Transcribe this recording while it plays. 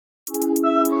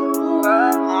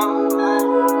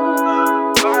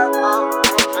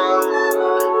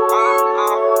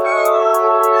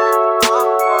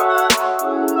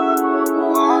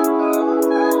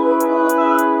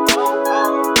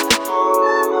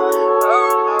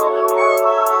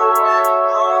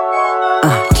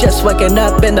Just waking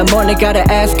up in the morning, gotta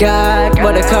ask God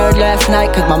what occurred last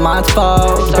night, cause my mind's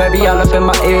full. Baby all up in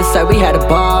my ears, say we had a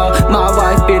ball. My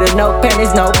wife beat her, no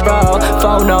panties, no bra.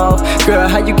 Phone off, girl,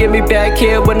 how you get me back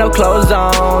here with no clothes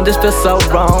on? This feels so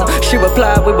wrong. She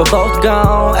replied, we were both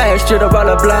gone. Asked you to roll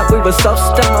a blunt, we were so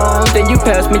stoned. Then you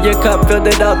passed me your cup, filled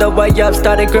it all the way up.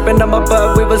 Started gripping on my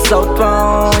butt, we were so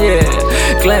thrown, yeah.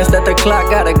 Glanced at the clock,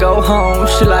 gotta go home.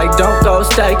 She like, don't go,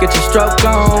 stay, get your stroke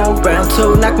on. Round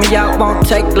two, knock me out, won't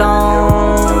take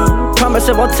long. Promise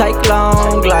it won't take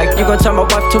long. Like, you gon' turn my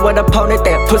wife to an opponent.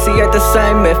 That pussy ain't the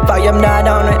same if I am not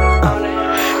on it.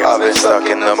 I've been stuck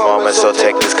in the moment, so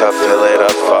take this cup, fill it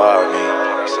up for me.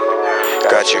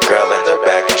 Got your girl in the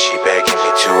back and she begging me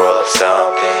to roll up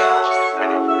something.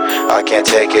 I can't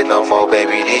take it no more,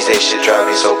 baby, these days shit drive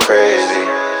me so crazy.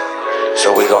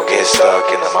 So we gon' get stuck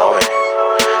in the moment.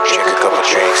 Drink a couple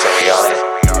drinks and we on it.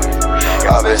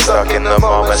 I've been stuck in the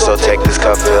moment, so take this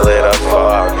cup, fill it up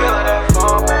for me.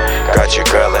 Got your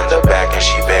girl in the back and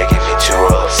she begging me to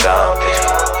roll up something.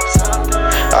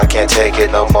 I can't take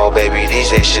it no more, baby, these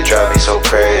days shit drive me so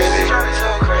crazy.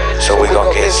 So we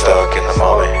gon' get stuck in the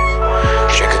moment.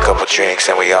 Drink a couple drinks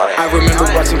and we on it. I remember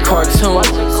watching cartoons,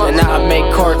 and now I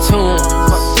make cartoons.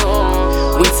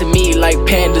 We to me like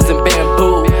pandas and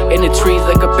bamboo, in the trees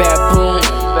like a baboon.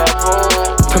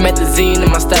 Promethazine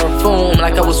in my styrofoam,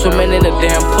 like I was swimming in a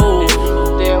damn pool.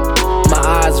 My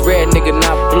eyes red, nigga,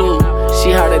 not blue.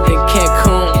 She hotter than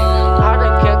Cancun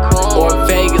or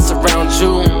Vegas around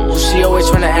June. She always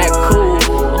tryna act cool.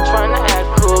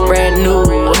 Brand new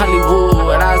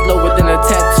Hollywood, eyes lower than a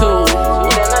tattoo.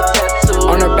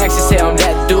 On her back she say I'm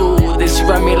that dude. Then she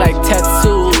ride me like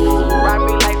tattoo.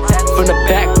 From the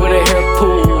back with her hair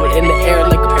pulled in the air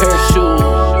like a parachute.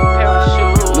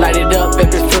 Light it up,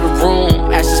 baby, fill the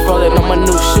room. Ashes falling on my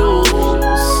new shoes.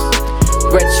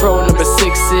 Retro number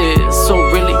 6s, so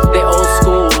really, they old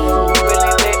school.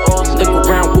 Look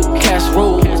around with cash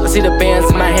rules. I see the bands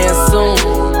in my hands soon.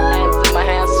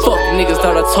 Fuck niggas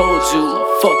thought I told you.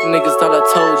 Fuck niggas thought I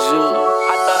told you.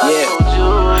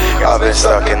 Yeah. I've been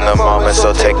stuck in the moment,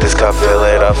 so take this cup, fill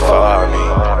it up for me.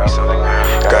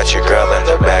 Got your girl in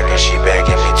the back and she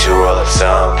begging me to roll up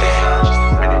something.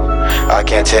 I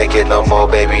can't take it no more,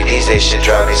 baby, these days shit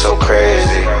drive me so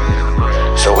crazy.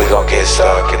 So we gon' get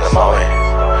stuck in the moment.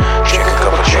 Drink a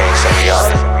couple drinks and we on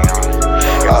it.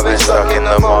 I've been stuck in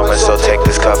the moment, so take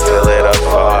this cup, fill it up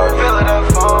for me.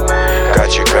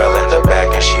 Got your girl in the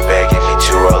back and she begging me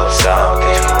to roll up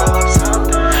something.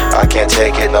 I can't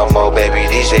take it no more, baby,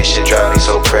 these days shit drive me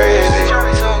so crazy.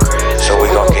 So we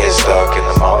gon' get stuck in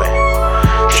the moment.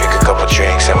 Drink a couple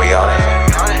drinks and we on it.